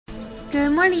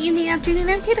Good morning, evening, afternoon,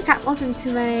 I'm Tita Cat. Welcome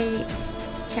to my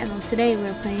channel. Today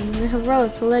we're playing the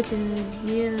Heroic Legends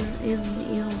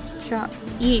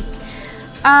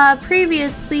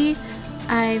previously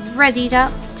I readied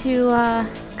up to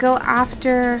go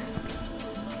after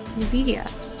Nvidia.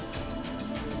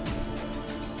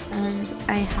 And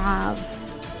I have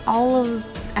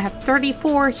I have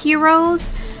 34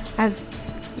 heroes. I'm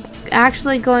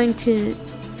actually going to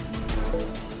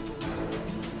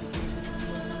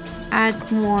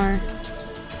add more.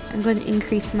 I'm going to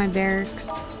increase my barracks.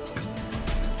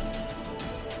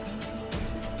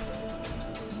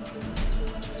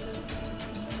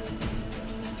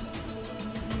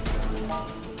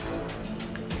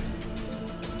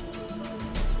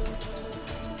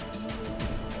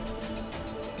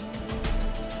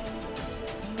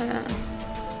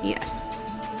 Yes.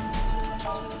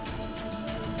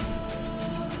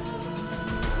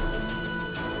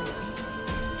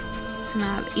 So now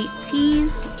I have 18,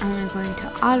 and I'm going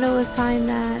to auto assign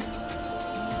that.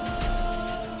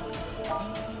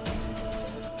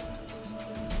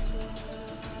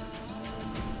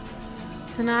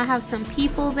 So now I have some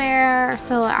people there,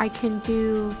 so I can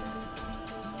do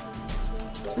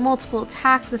multiple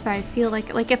attacks if I feel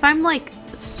like if I'm like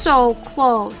so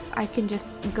close, I can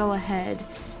just go ahead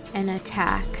and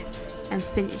attack and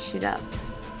finish it up.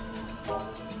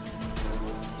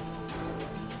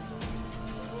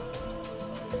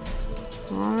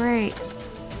 Alright,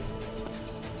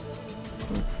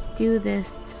 let's do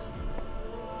this.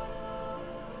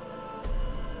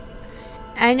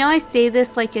 I know I say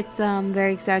this like it's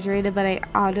very exaggerated, but I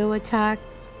auto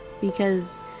attacked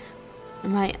because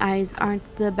my eyes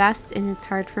aren't the best and it's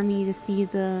hard for me to see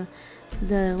the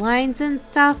lines and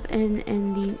stuff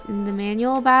in the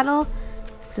manual battle,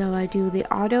 so I do the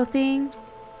auto thing.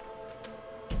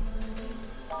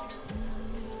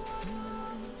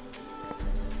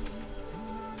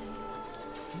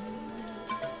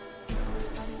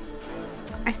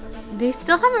 They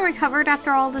still haven't recovered after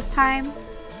all this time.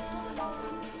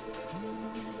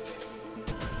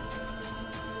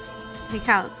 It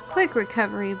counts quick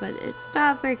recovery, but it's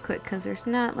not very quick because there's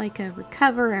not like a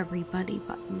recover everybody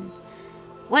button.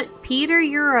 What, Peter?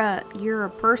 You're a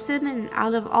person, and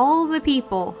out of all the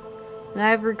people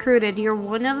that I've recruited, you're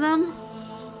one of them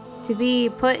to be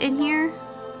put in here?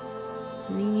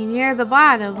 I mean, you're near the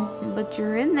bottom, but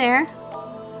you're in there.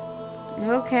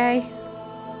 Okay.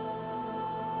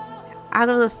 Out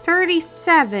of the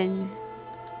 37,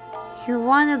 you're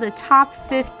one of the top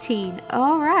 15.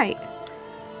 Alright.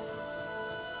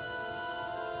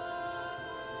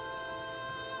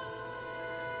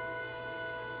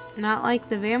 Not like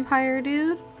the vampire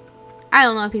dude. I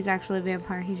don't know if he's actually a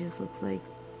vampire. He just looks like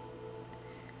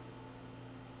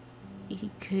he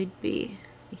could be.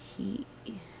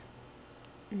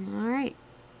 Alright.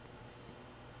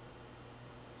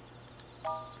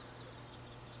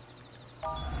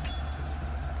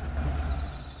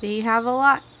 They have a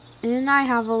lot, and I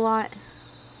have a lot.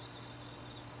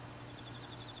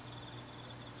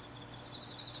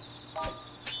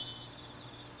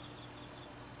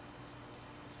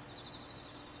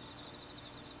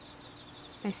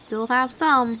 I still have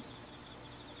some.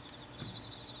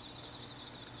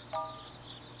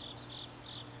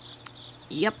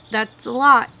 Yep, that's a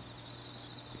lot.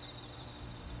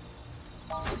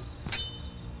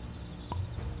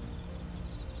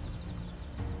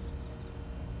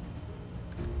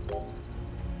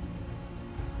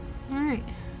 Alright.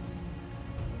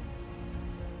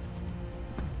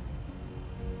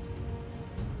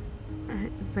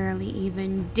 That barely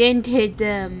even dented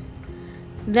them.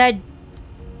 That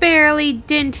barely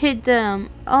dented them.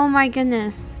 Oh my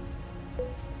goodness.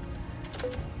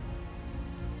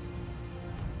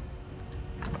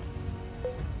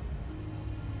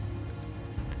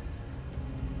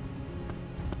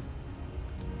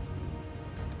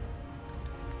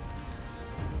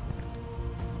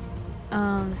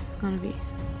 Oh, this is gonna be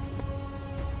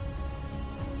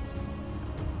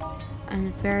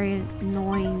very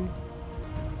annoying.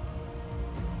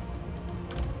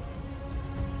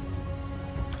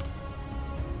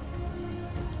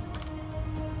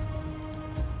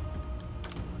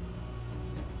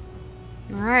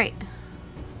 Alright.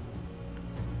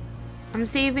 I'm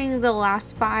saving the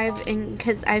last 5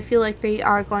 because I feel like they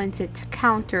are going to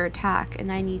counterattack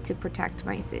and I need to protect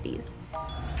my cities.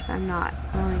 So I'm not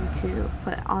going to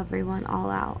put everyone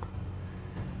all out.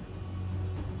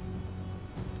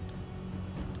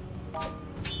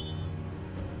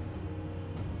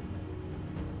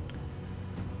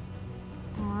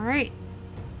 Alright.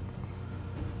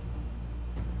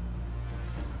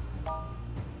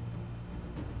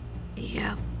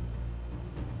 Yep.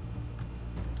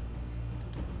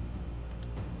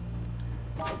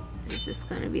 It's just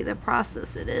gonna be the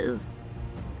process it is.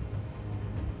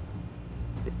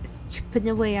 It's chipping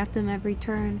away at them every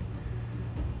turn.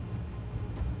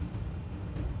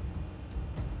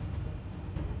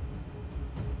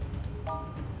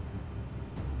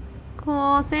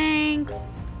 Cool,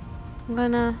 thanks. I'm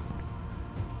gonna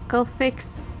go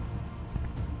fix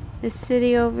this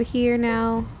city over here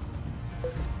now.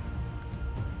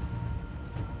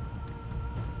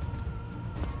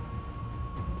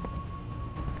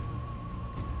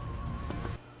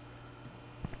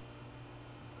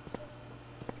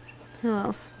 Who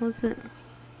else was it?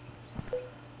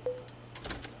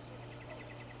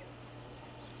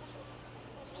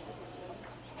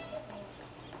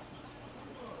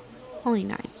 Only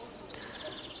 9.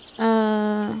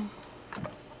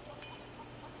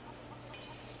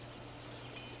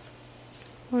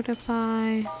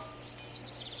 Fortify.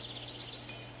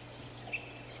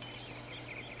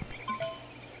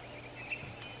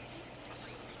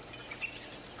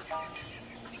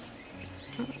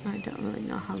 I don't really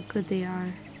know how good they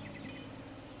are.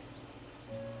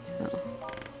 So,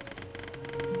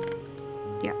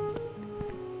 yeah.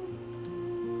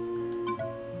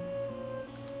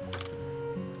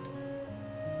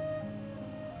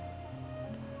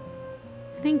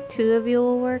 I think 2 of you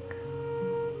will work.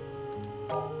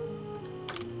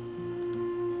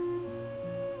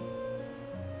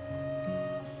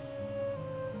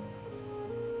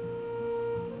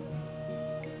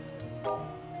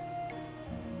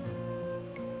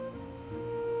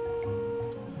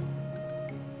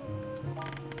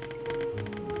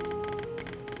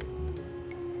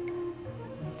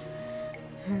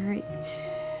 Alright.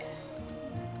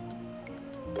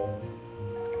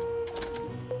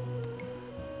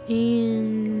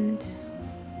 And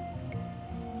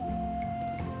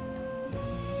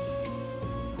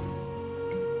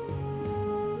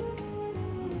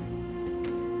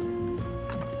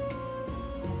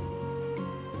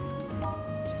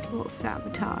just a little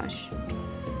sabotage.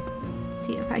 Let's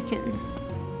see if I can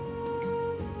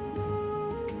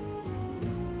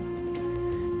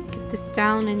get this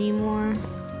down anymore.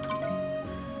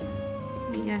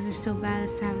 You guys are so bad at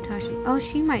sabotaging. Oh,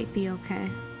 she might be okay.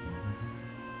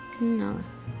 Who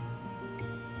knows?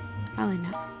 Probably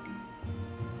not.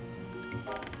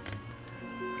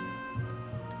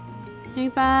 Hey,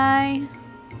 bye.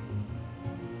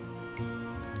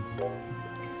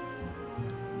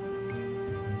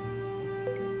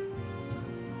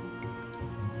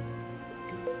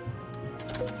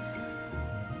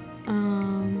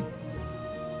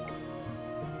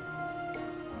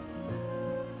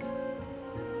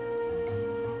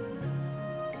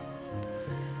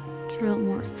 Drill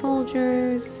more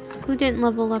soldiers. Who didn't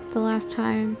level up the last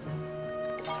time?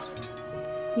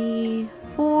 Let's see.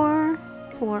 4,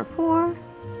 4, 4,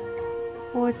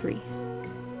 4, 3.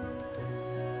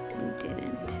 Who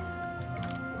didn't?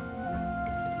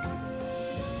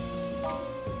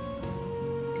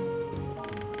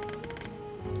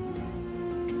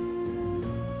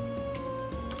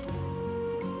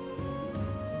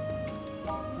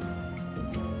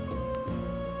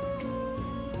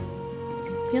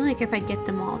 I feel like if I get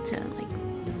them all to like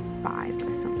 5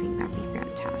 or something, that'd be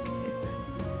fantastic.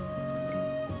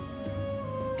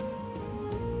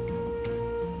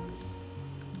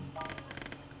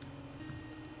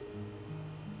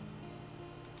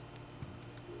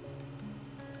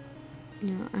 You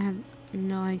know, I have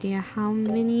no idea how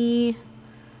many.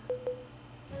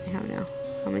 I don't know.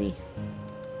 How many?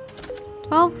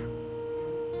 12?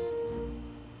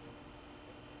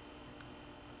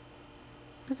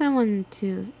 Because I wanted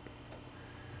to.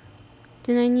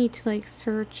 Did I need to like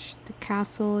search the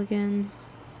castle again?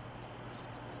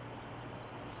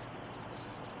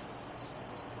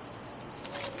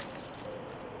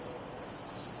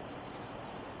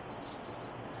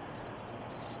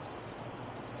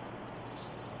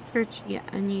 Search, yeah,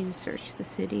 I need to search the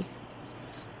city.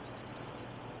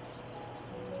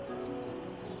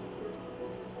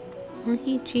 Well,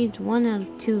 he achieved 1 out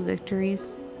of 2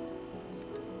 victories.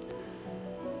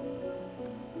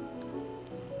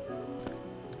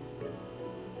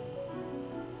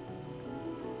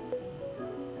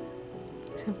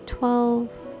 So 12.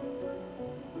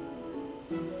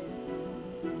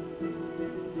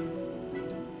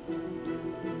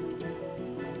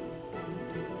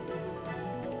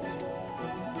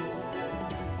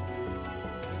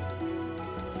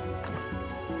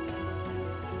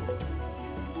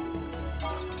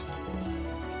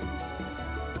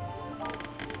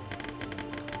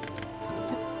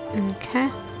 Okay.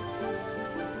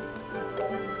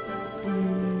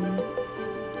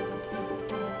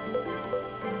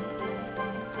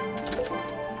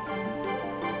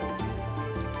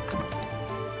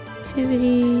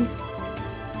 activity.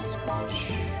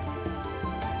 Switch.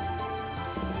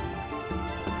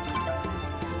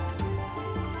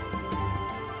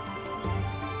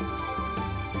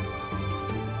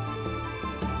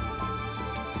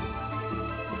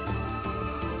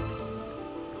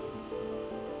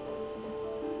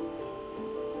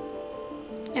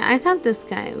 Yeah, I thought this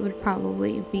guy would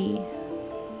probably be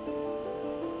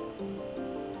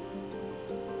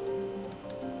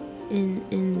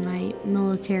in my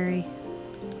military,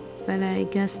 but I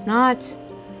guess not.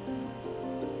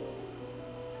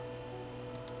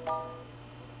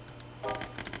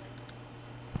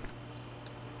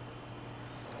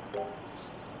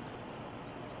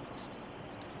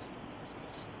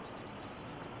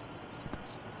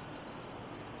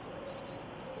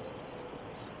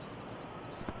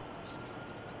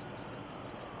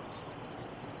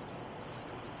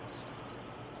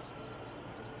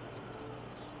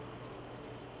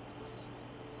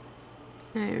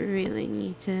 I really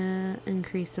need to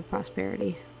increase the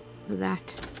prosperity of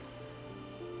that.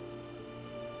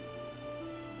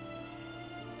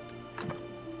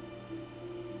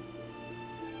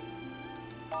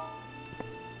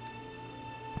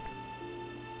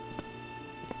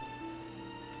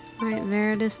 Alright,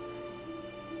 Veritas.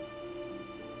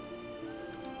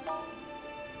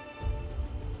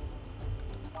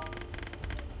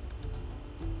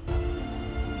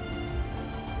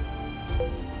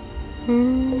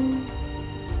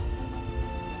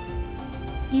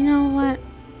 You know what?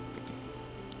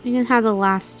 We can have the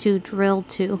last two drilled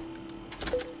too.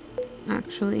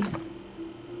 Actually.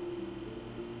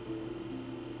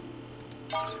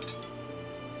 I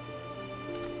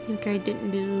think I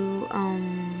didn't do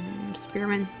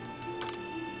spearmen.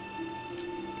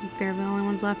 I think they're the only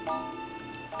ones left.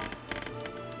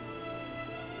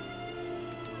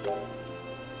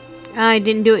 I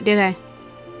didn't do it, did I?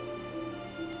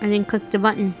 I didn't click the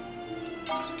button.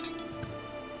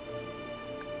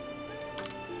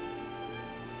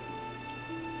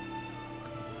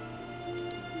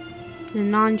 The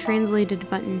non-translated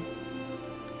button.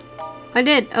 I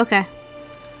did, okay.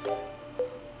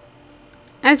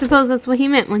 I suppose that's what he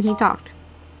meant when he talked.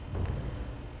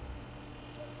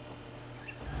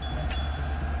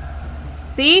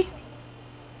 See?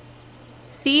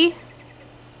 See?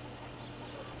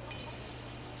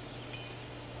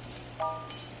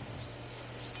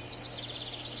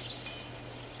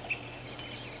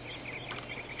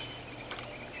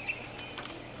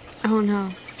 Oh no.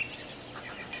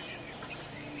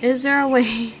 Is there a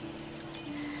way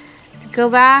to go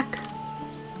back?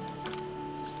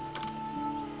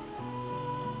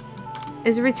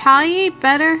 Is retaliate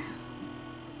better?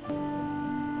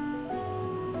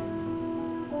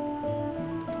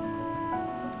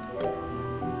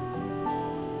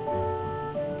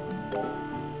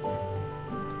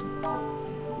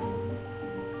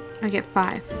 I get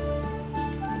 5.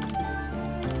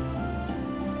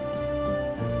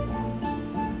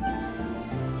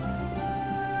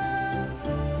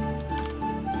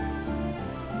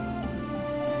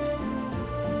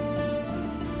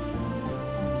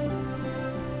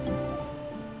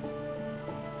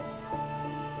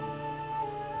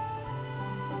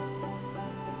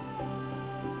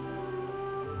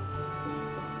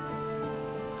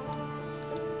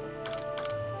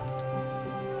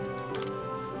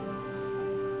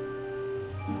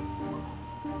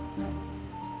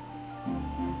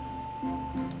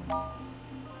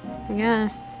 I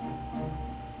guess.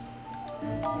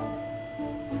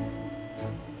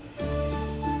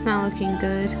 It's not looking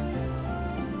good.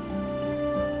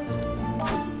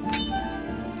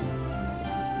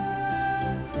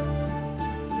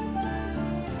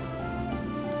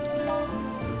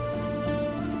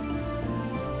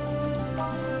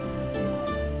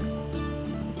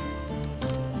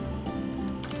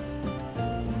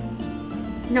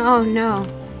 No, no.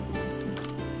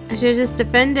 I should have just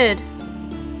defended.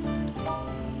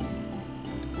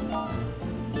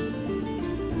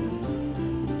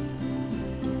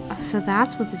 So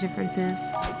that's what the difference is.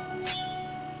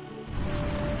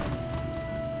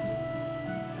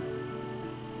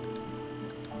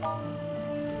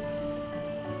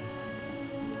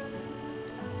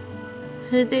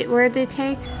 Where'd they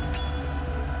take?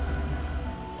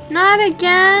 Not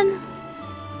again!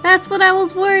 That's what I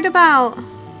was worried about.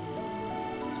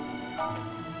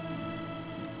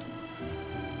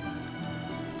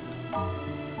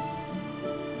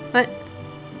 But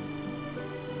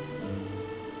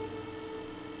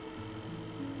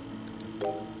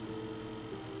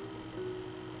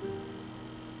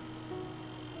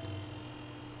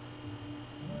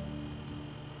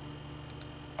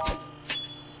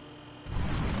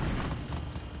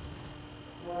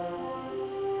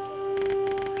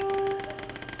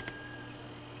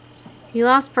We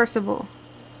lost Percival.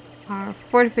 Our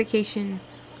fortification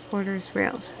orders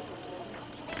failed.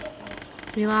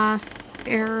 We lost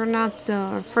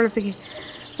Eagarlnia, our fortification.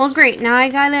 Well, great. Now I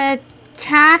gotta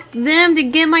attack them to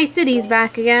get my cities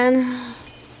back again.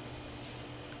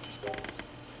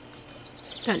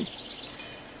 Done.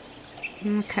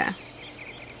 Okay.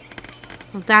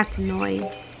 Well, that's annoying.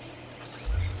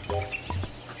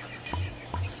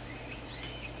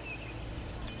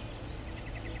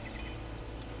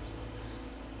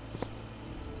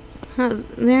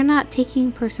 They're not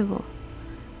taking Percival.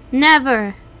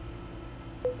 Never!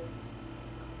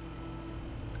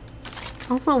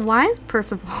 Also, why is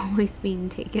Percival always being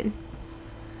taken?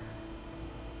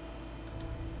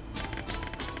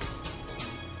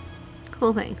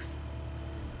 Cool, thanks.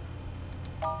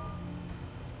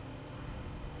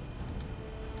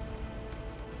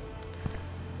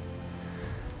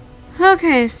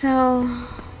 Okay, so...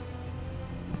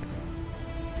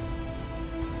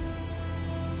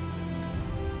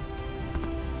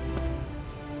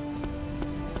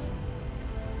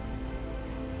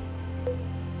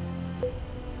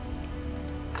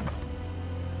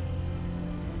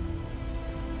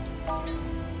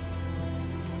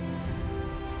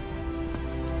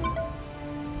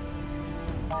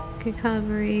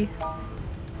 recovery.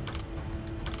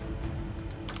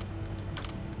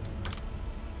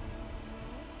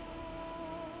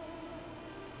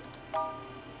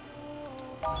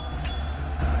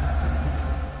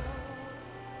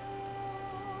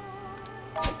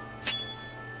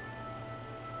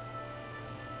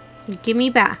 Give me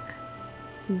back.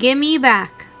 Give me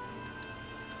back.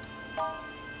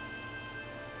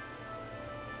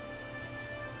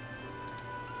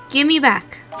 Give me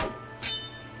back.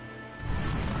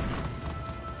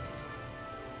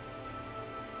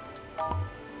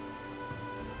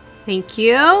 Thank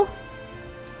you.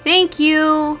 Thank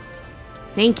you.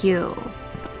 Thank you.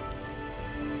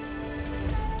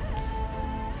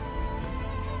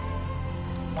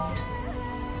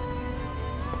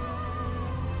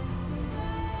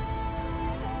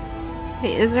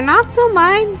 Wait, is there not so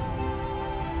mine?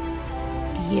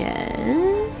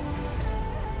 Yes.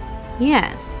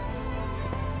 Yes.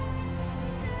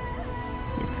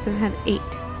 It's because I had 8.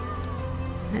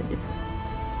 I had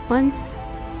 1,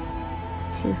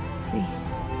 2, 3.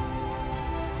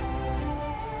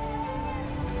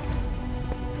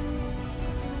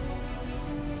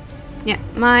 Yeah,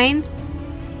 mine.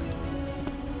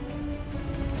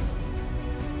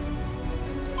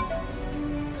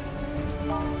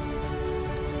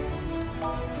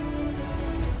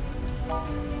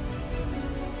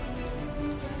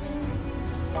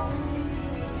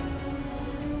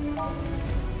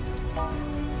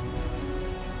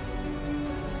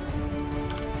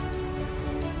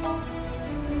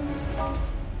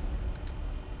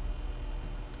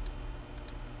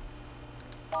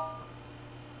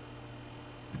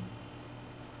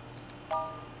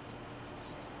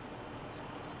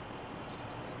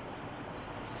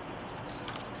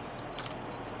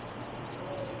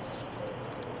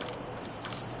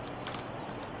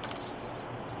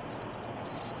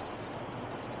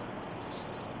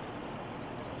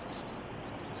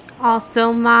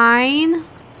 Also mine.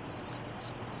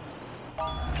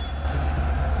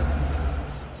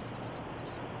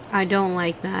 I don't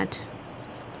like that.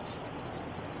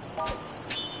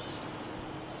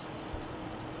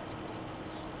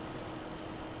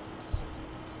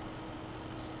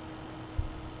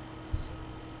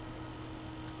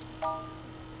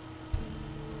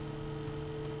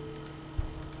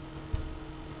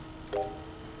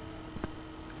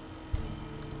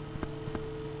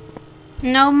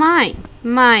 No, mine.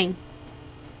 Mine.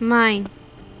 Mine.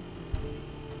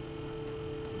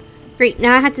 Great,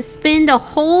 now I have to spend a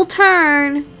whole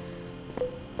turn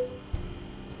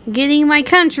getting my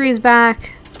countries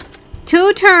back.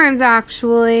 2 turns,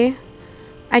 actually.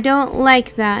 I don't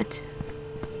like that.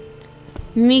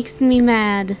 Makes me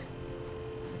mad.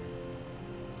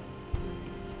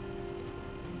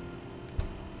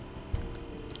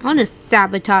 I want to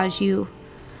sabotage you.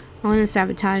 I want to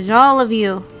sabotage all of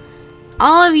you.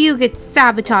 All of you get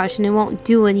sabotaged and it won't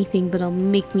do anything, but it'll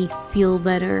make me feel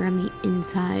better on the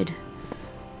inside.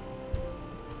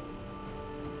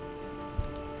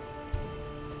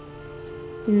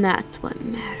 And that's what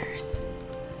matters.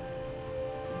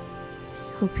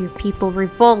 Hope your people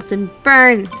revolt and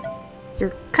burn your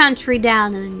country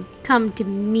down and then come to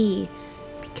me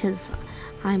because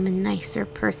I'm a nicer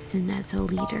person as a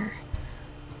leader.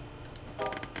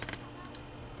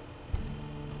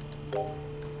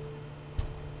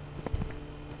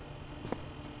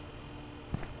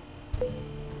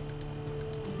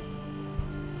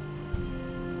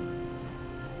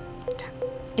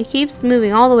 It keeps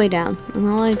moving all the way down, and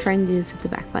all I'm trying to do is hit the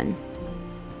back button.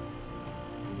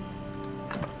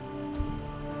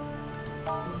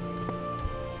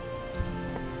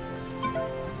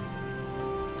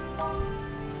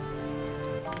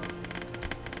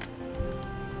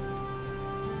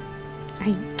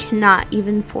 I cannot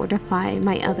even fortify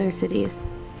my other cities.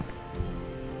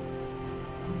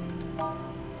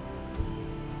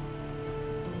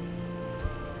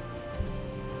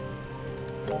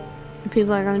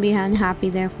 People are going to be unhappy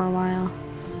there for a while.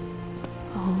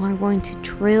 Oh, we're going to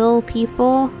drill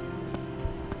people?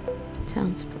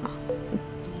 Sounds wrong.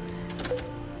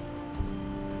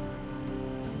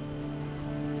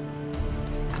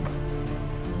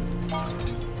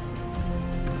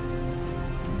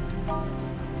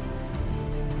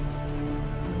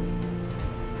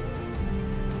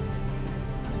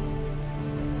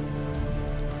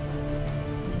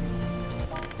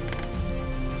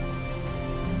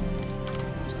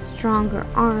 Stronger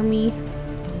army.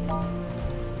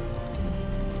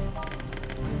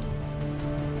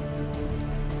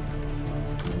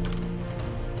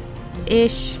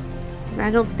 Ish. Because I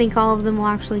don't think all of them will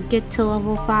actually get to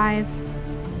level 5.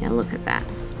 Yeah, look at that.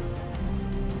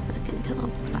 It's not getting to level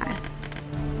 5.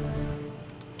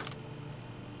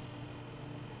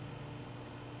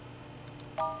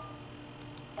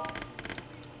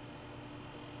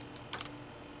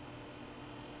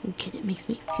 Okay, it makes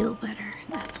me feel better.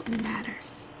 That's what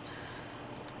matters.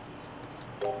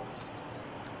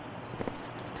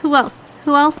 Who else?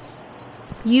 Who else?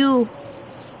 You.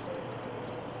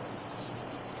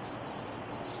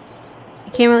 I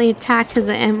can't really attack because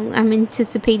I'm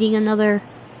anticipating another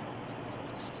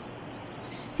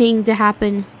thing to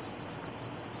happen.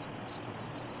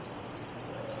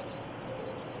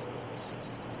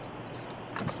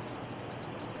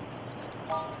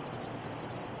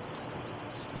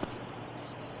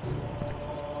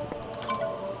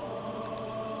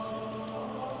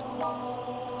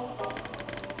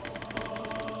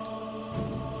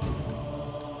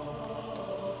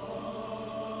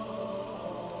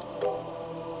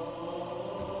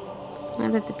 I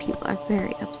bet the people are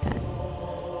very upset.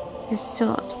 They're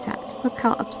so upset. Look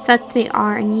how upset they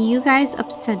are, and you guys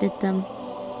upsetted them.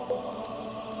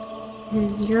 It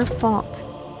is your fault.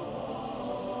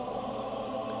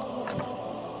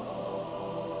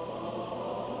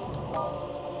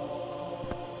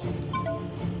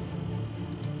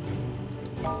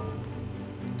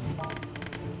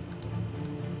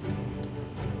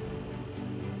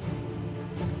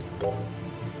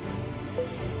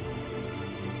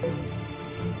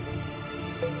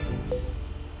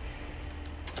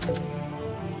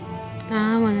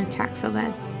 I want to attack so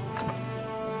bad.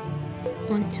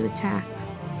 Want to attack.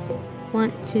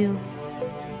 Want to.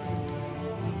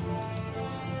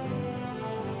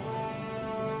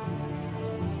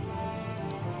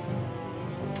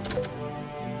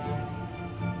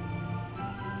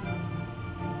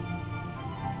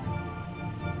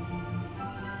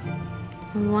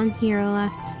 And one hero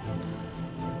left.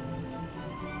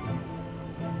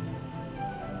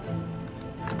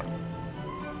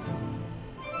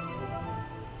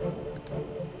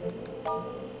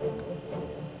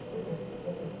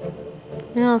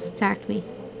 Who else attacked me?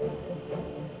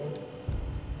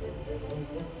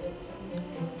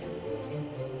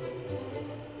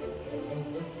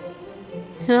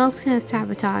 Who else can I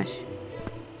sabotage?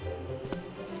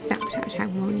 Sabotage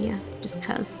Eagarlnia, just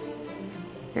cause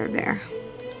they're there.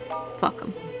 Fuck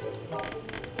them.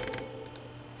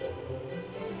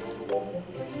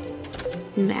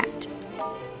 Mad.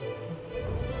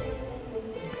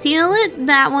 See, I'll let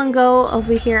that one go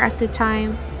over here at the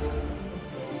time.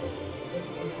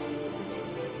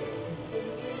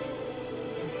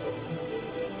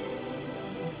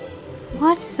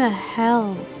 What the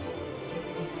hell?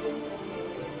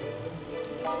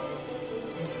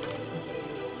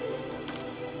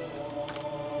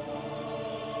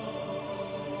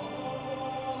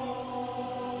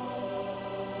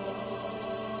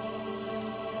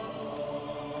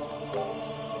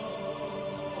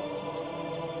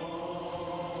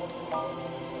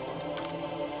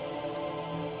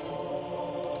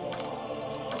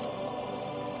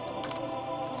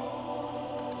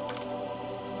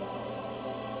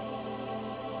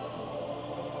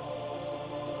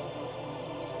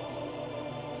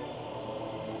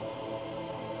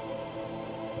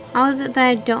 How is it that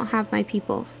I don't have my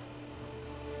peoples?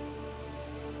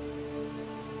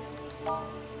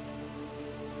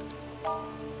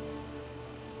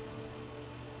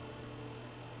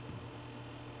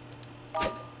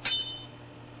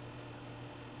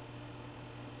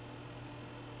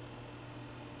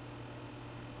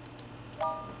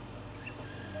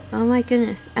 Oh my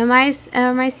goodness. Are my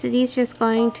cities just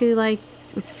going to like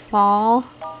fall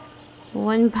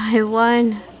one by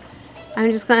one?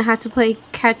 I'm just gonna have to play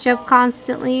catch up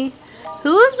constantly.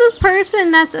 Who is this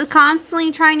person that's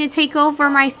constantly trying to take over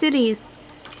my cities?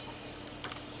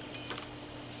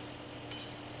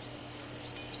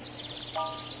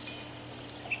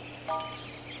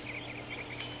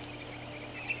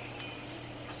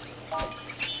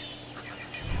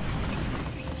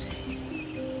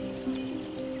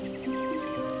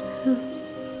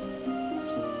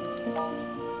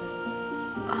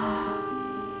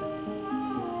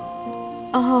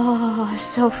 Oh,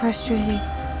 so frustrating.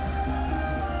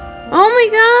 Oh my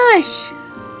gosh!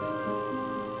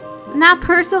 Not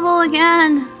Percival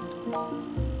again.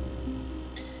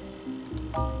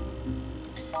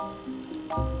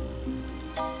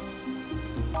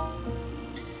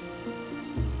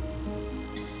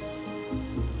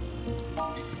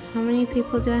 How many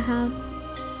people do I have?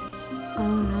 Oh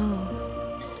no.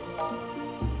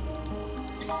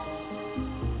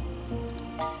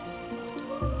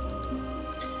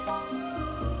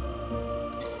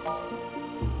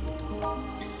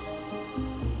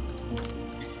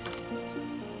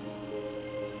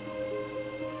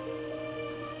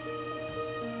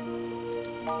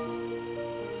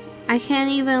 I can't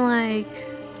even like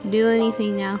do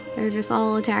anything now. They're just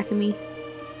all attacking me.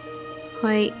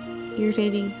 Quite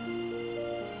irritating.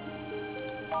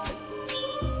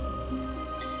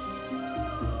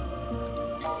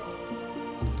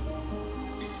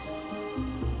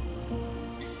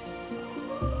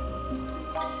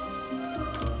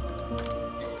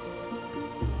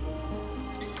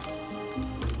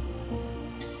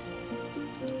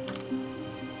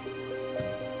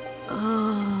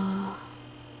 Oh.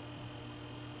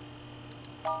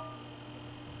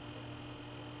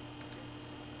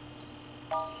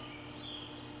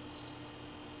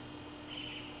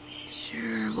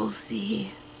 Sure, we'll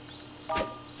see.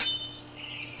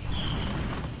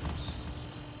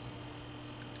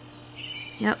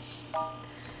 Yep.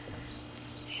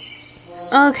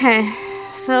 Okay,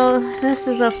 so this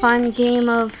is a fun game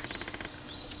of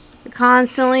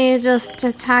constantly just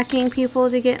attacking people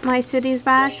to get my cities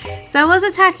back. So I was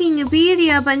attacking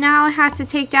Nubedia, but now I had to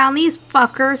take down these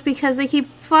fuckers because they keep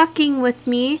fucking with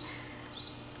me.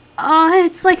 Oh,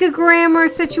 it's like a grammar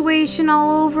situation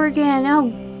all over again.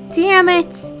 Oh, damn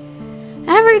it.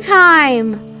 Every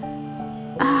time.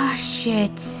 Ah,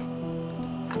 shit.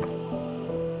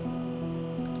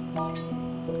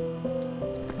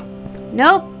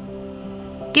 Nope.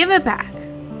 Give it back.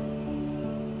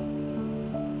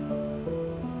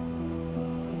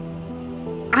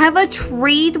 I have a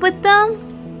trade with them?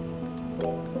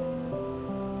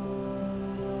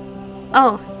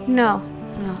 Oh, no.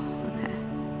 No, okay.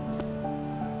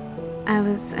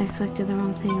 I selected the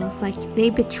wrong thing. It was like, they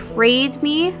betrayed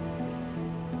me?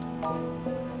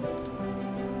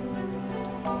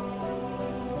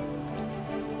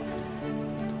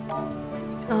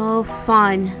 Oh,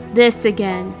 fun. This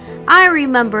again. I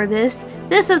remember this.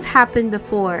 This has happened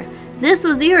before. This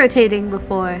was irritating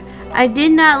before. I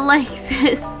did not like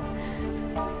this.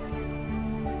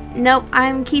 Nope,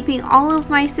 I'm keeping all of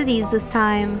my cities this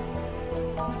time.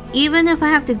 Even if I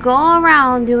have to go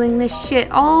around doing this shit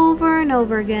over and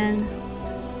over again.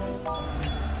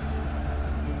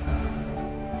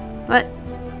 What?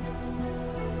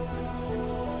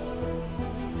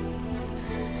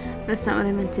 That's not what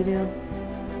I meant to do.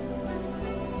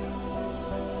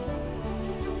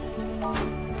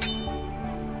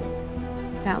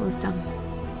 That was dumb.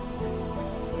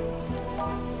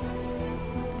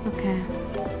 Okay.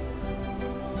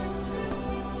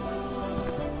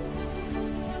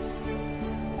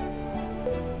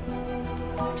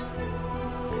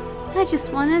 I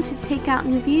just wanted to take out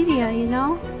Nubedia, you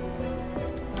know?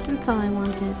 That's all I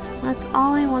wanted. That's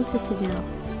all I wanted to do.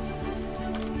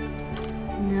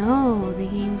 No, the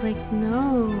game's like,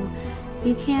 no.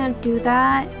 You can't do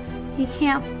that. You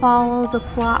can't follow the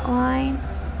plot line.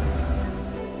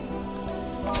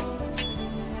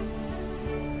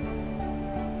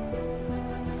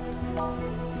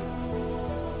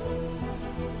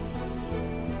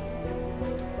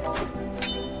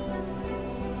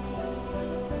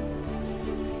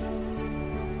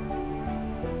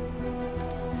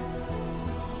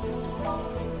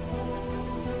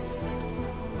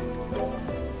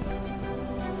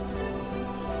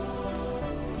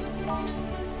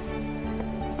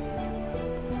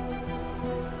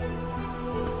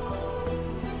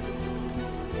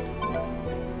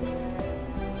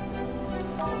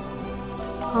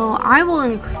 Oh, I will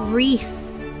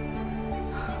increase.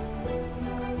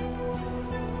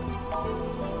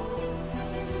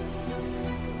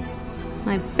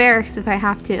 my barracks if I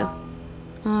have to.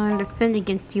 I'll defend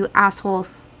against you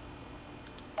assholes.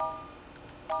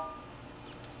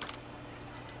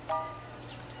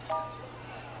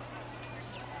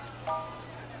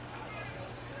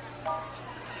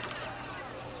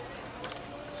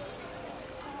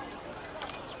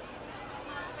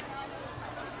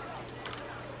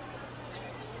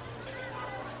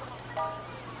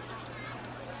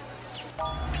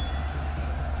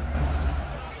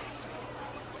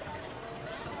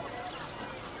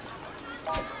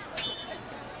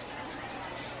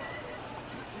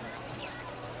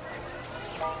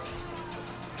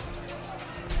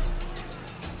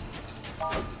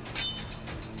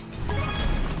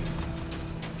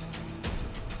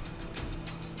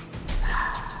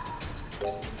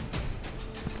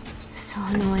 So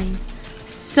annoying.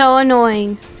 So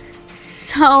annoying.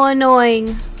 So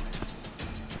annoying.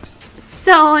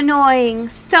 So annoying.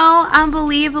 So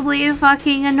unbelievably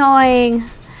fucking annoying.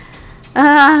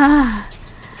 Ah.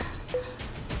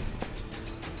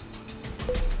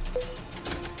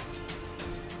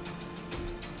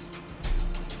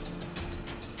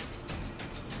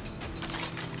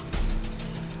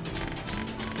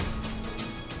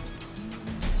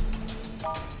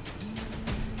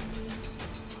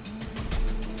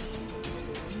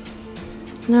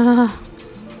 Ugh.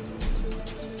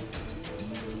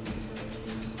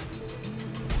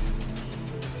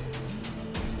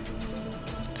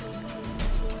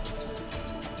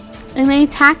 And they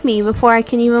attack me before I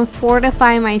can even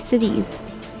fortify my cities.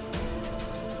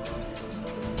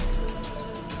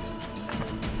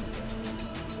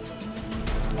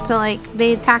 So like,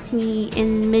 they attack me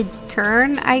in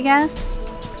mid-turn, I guess?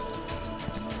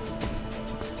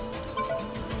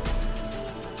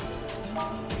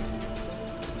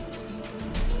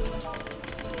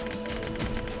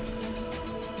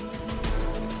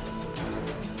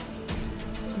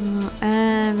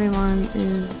 Everyone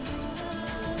is...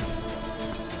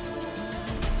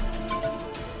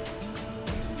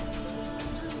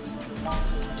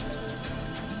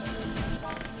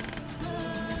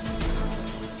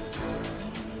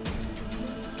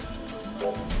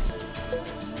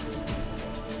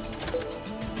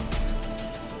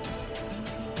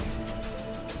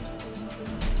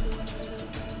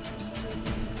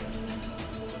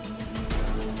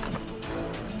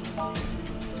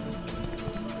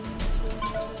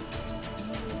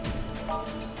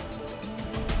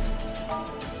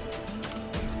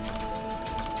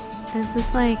 Is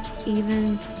this like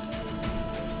even?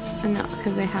 No,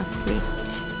 because I have 3.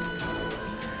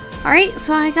 Alright,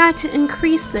 so I got to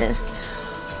increase this.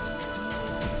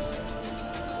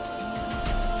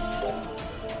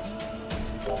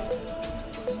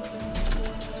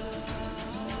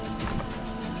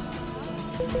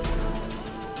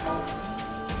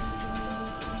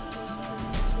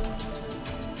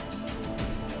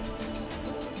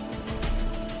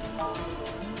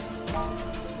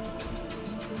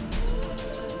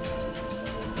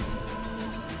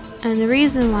 And the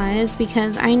reason why is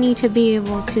because I need to be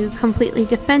able to completely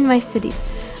defend my cities.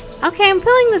 Okay, I'm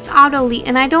filling this auto elite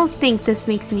and I don't think this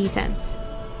makes any sense.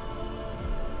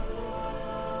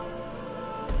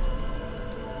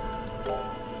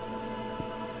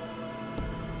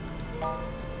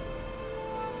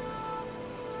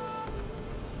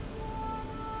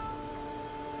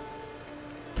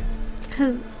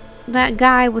 Because that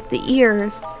guy with the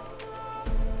ears...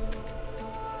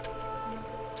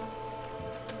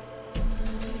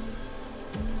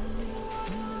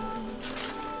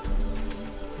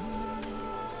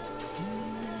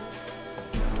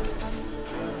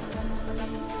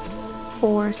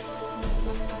 Force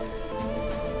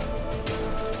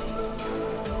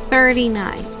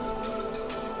 39.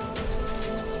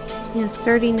 He has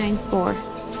 39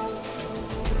 force.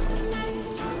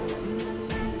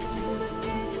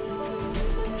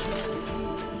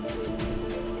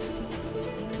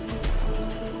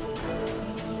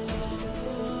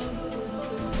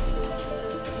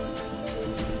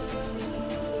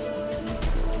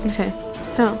 Okay,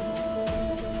 so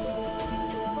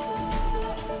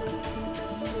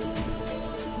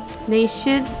they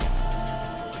should...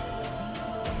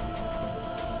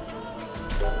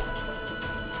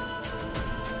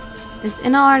 Is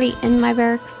Inna already in my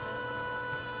barracks?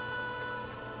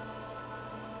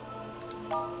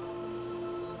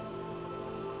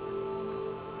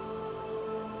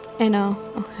 I know.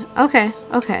 Okay.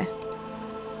 Okay.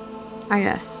 I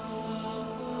guess.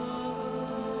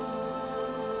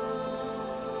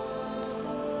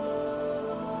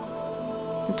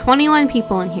 And 21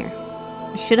 people in here.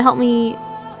 It should help me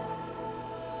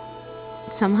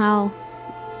somehow.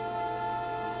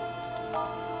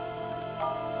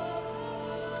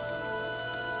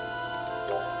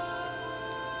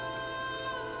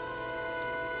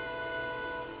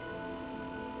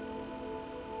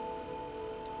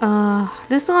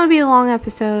 This is gonna be a long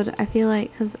episode, I feel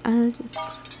like, because I just...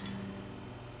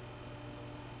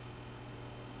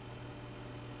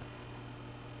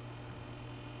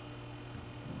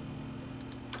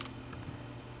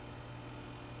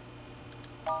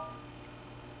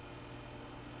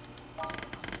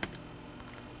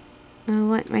 I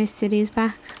want my cities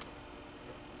back.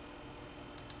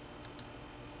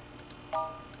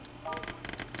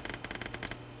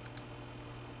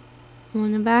 One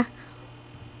in the back.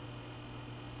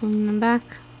 One in the back.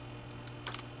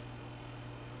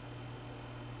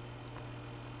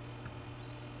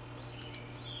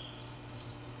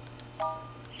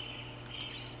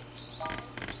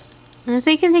 And if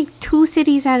they can take 2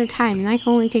 cities at a time, and I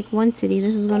can only take 1 city,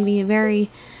 this is going to be a very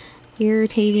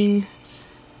irritating...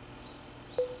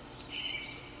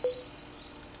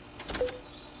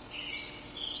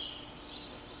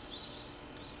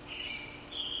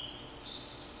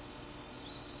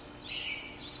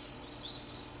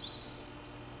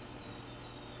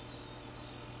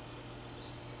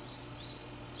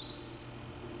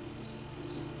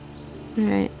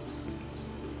 Alright.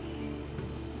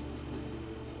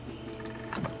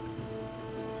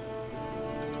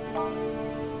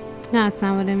 No, that's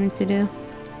not what I meant to do.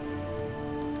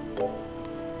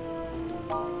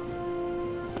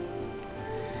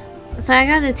 So I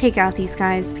gotta take out these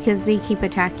guys because they keep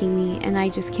attacking me and I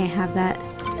just can't have that.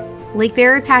 Like,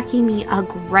 they're attacking me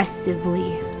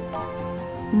aggressively.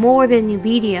 More than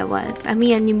Numidia was. I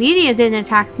mean, Numidia didn't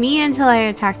attack me until I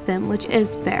attacked them, which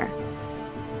is fair.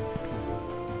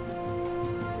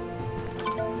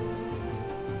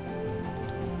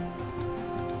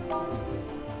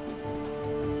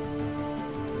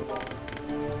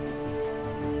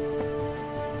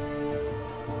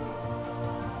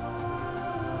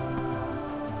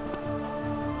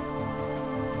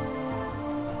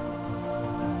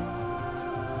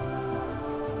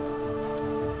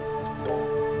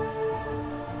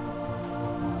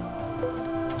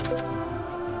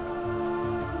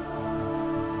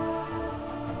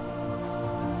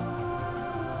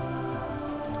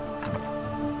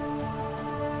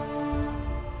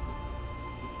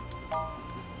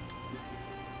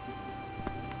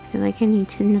 I feel like I need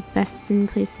to invest in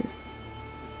places.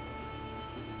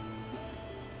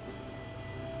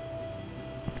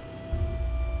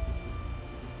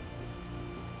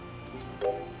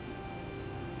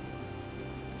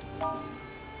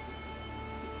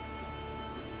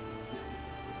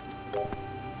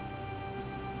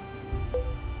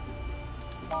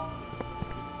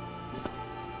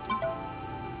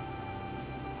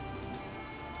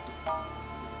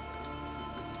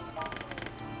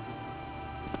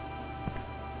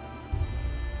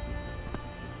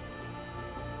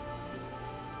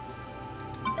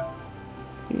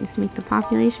 Let's make the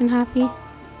population happy.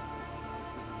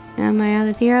 And my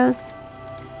other heroes.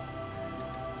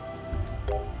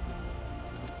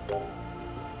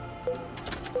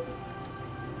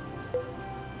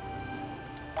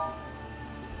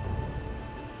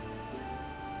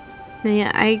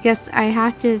 Yeah, I guess I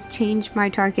have to change my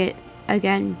target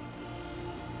again.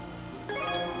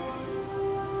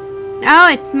 Oh,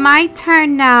 it's my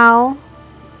turn now.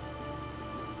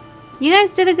 You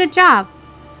guys did a good job.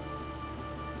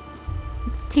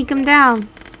 Let's take him down.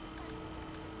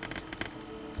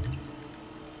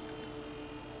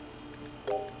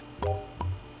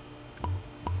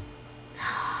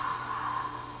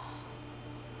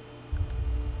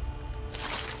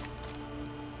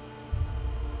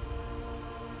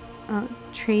 Oh,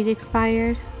 trade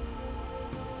expired.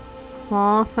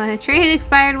 Well, if my trade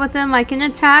expired with him, I can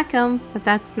attack him, but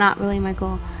that's not really my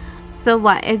goal. So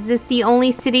what? Is this the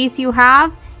only cities you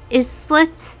have? Is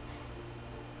Slit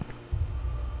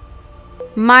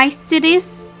my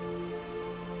cities?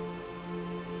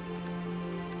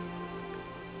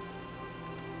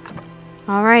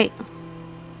 Alright.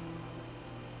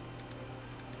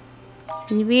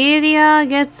 Nvidia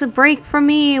gets a break from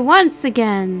me once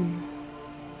again.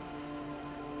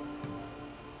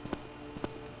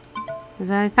 As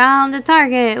I found a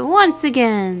target once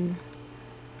again.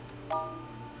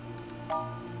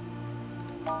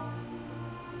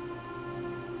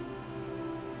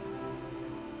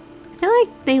 I feel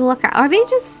like they look at... Are they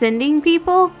just sending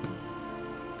people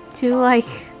to, like,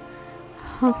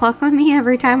 fuck with me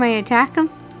every time I attack them?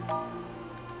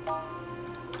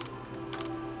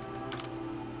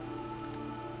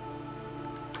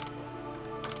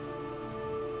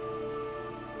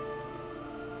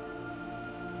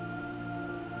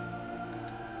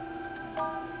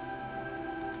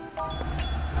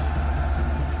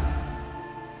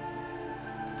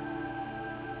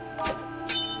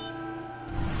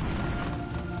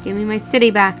 Give me my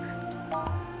city back.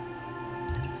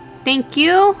 Thank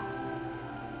you.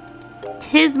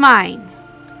 'Tis mine.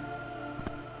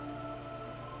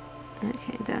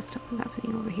 Okay, that stuff was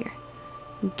happening over here.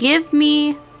 Give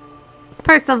me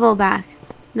Percival back.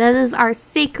 That is our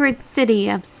sacred city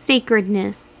of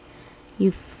sacredness.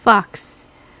 You fucks.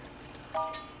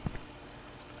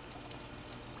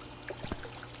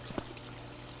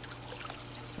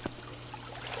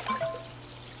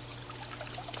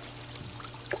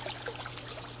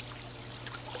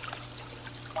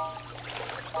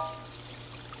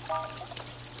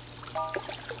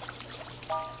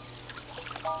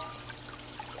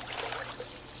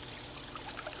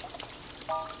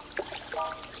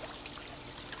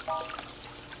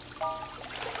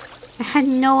 I had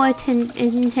no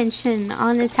intention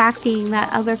on attacking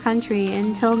that other country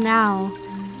until now.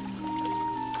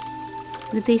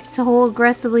 But they so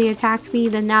aggressively attacked me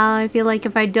that now I feel like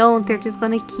if I don't, they're just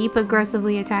gonna keep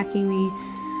aggressively attacking me.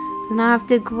 Then I have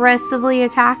to aggressively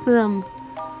attack them.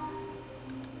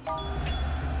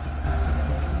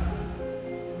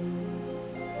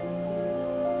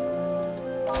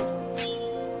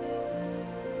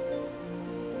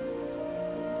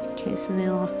 Okay, so they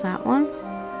lost that one.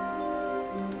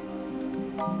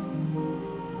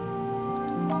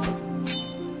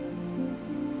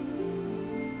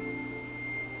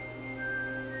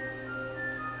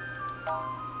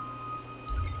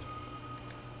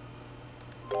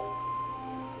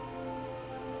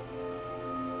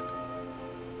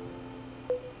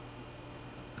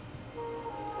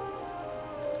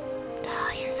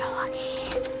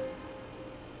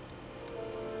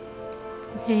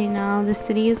 Okay, now the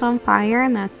city is on fire,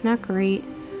 and that's not great.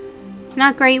 It's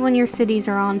not great when your cities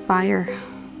are on fire.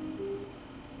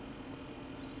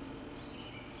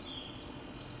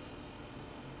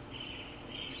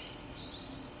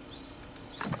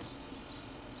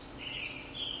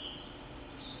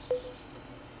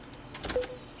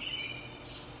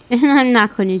 And I'm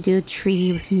not going to do a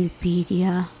treaty with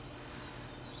Nupedia.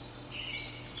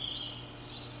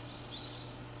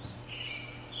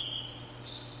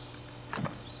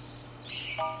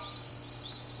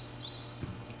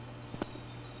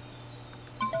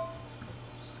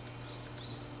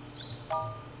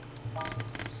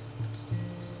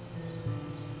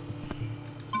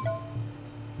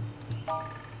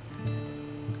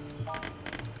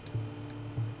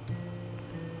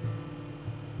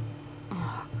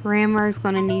 Grammar is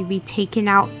going to need to be taken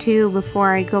out too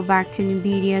before I go back to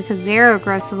Nupedia because they're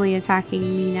aggressively attacking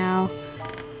me now.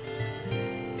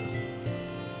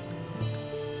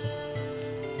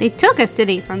 They took a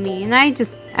city from me, and I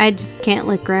just can't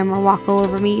let Grammar walk all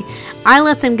over me. I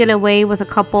let them get away with a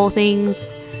couple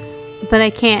things, but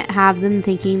I can't have them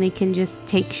thinking they can just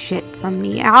take shit from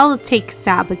me. I'll take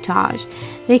sabotage.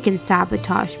 They can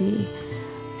sabotage me,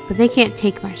 but they can't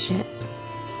take my shit.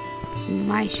 It's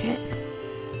my shit.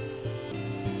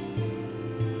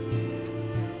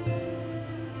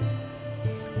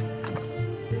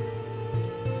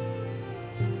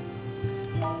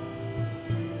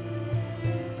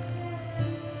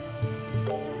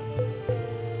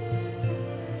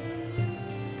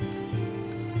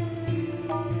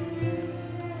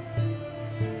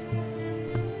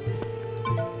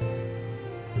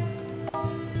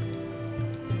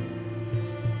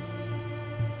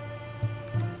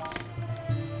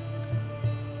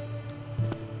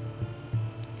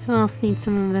 Who else needs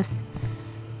some of this?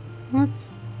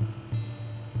 Let's...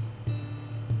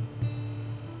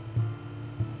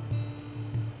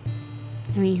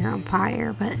 I mean, you're on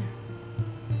fire, but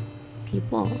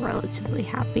people are relatively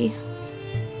happy.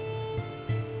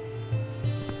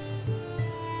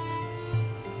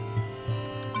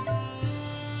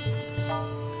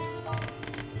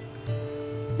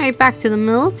 Alright, back to the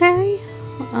military.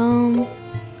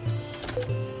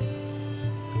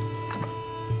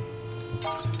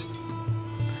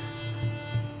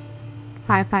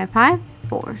 555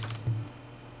 force.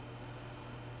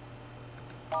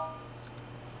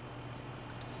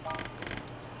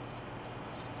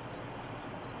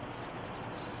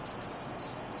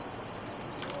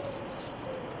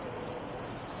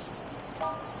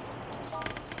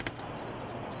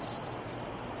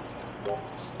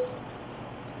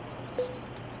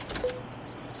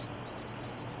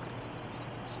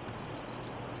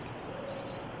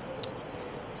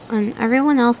 And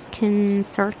everyone else can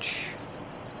search.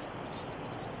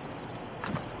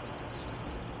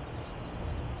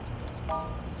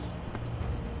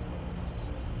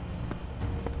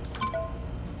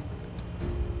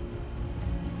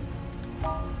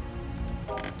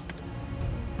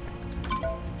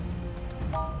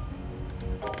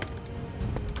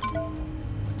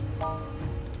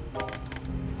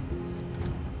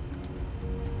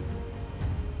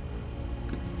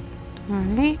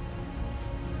 Alright.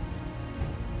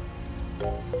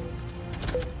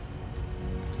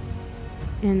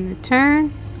 In the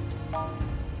turn.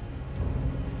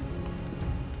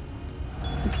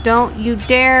 Don't you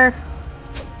dare.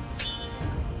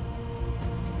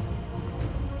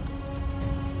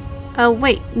 Oh,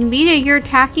 wait. Nubita, you're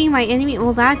attacking my enemy?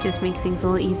 Well, that just makes things a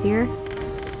little easier.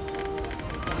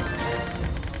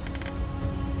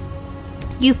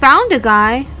 You found a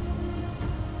guy.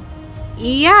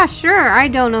 Yeah, sure. I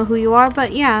don't know who you are,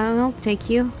 but yeah, I'll take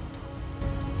you.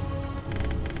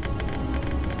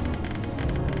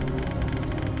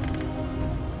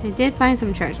 I did find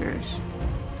some treasures.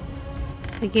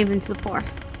 I gave them to the poor.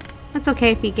 That's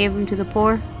okay if you gave them to the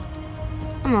poor.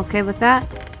 I'm okay with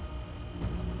that.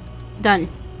 Done.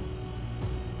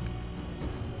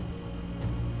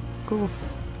 Cool.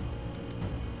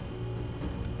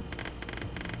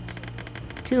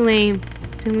 Too lame.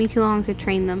 Took me too long to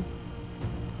train them.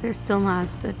 They're still not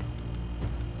as good.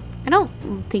 I don't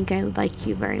think I like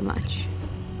you very much.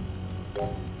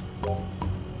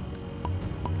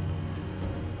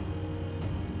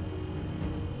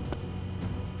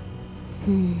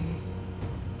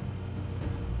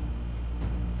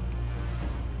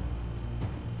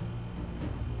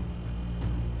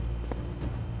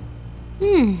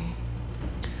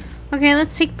 Okay,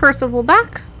 let's take Percival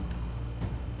back.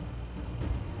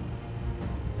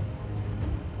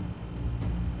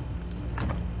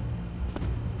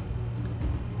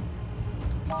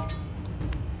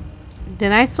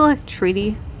 Did I select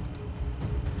treaty?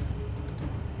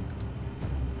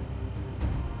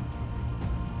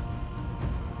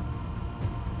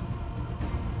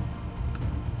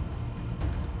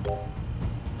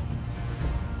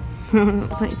 I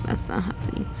was like, that's not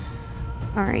happening.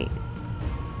 Alright.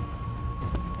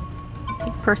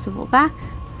 Take Percival back.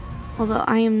 Although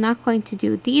I am not going to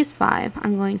do these 5.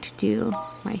 I'm going to do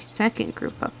my second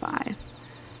group of 5.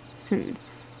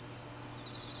 Since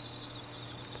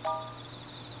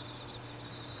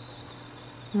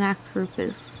that group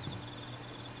is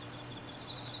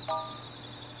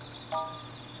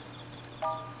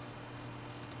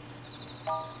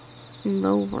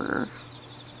lower.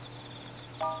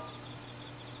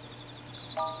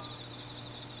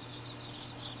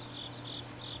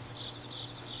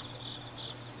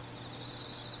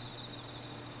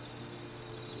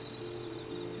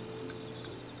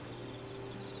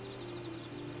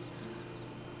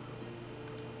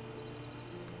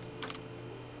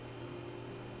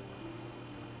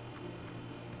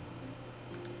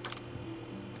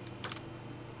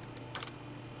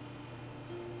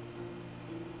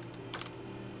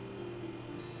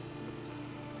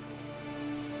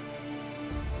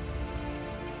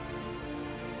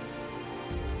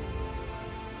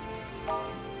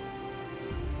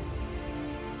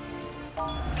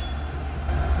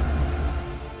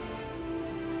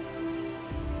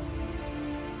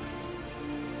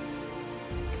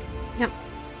 Yep,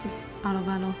 just auto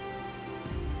battle.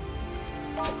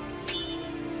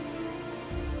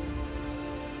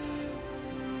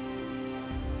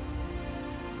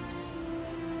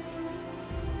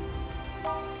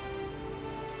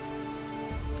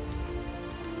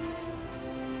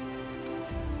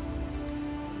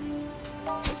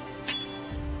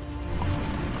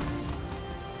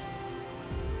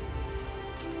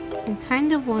 I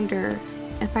kind of wonder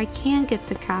if I can get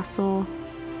the castle.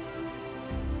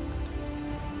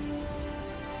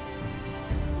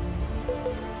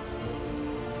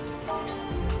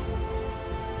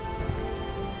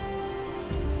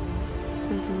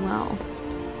 As well.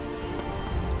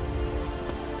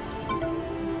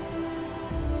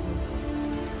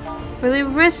 Really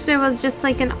wish there was just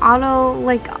like an auto,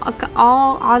 like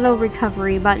all auto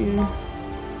recovery button.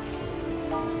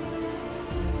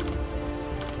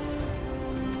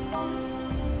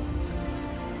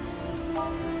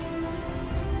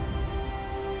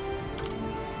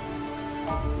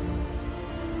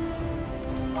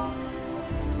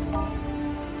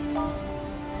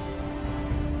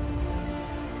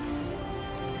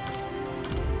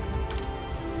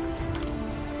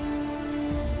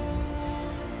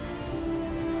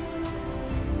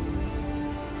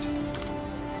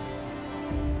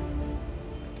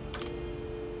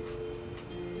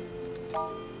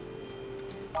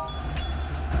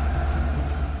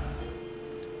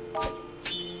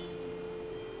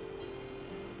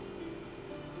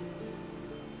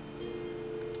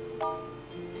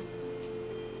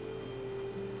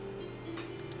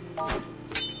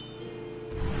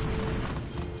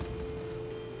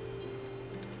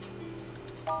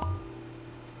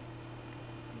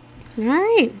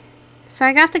 Alright, so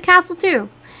I got the castle too.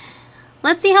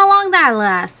 Let's see how long that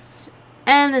lasts.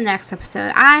 in the next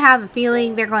episode. I have a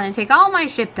feeling they're going to take all my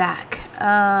shit back.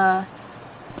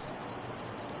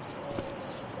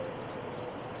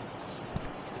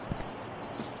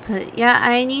 But yeah,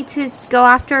 I need to go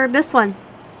after this one.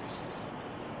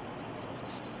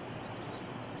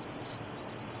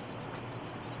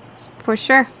 For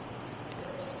sure.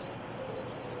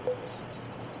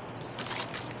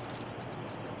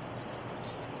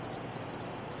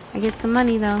 I get some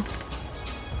money though.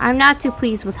 I'm not too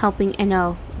pleased with helping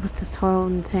Inno with this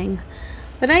whole thing.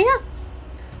 But yeah.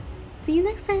 See you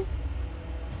next time.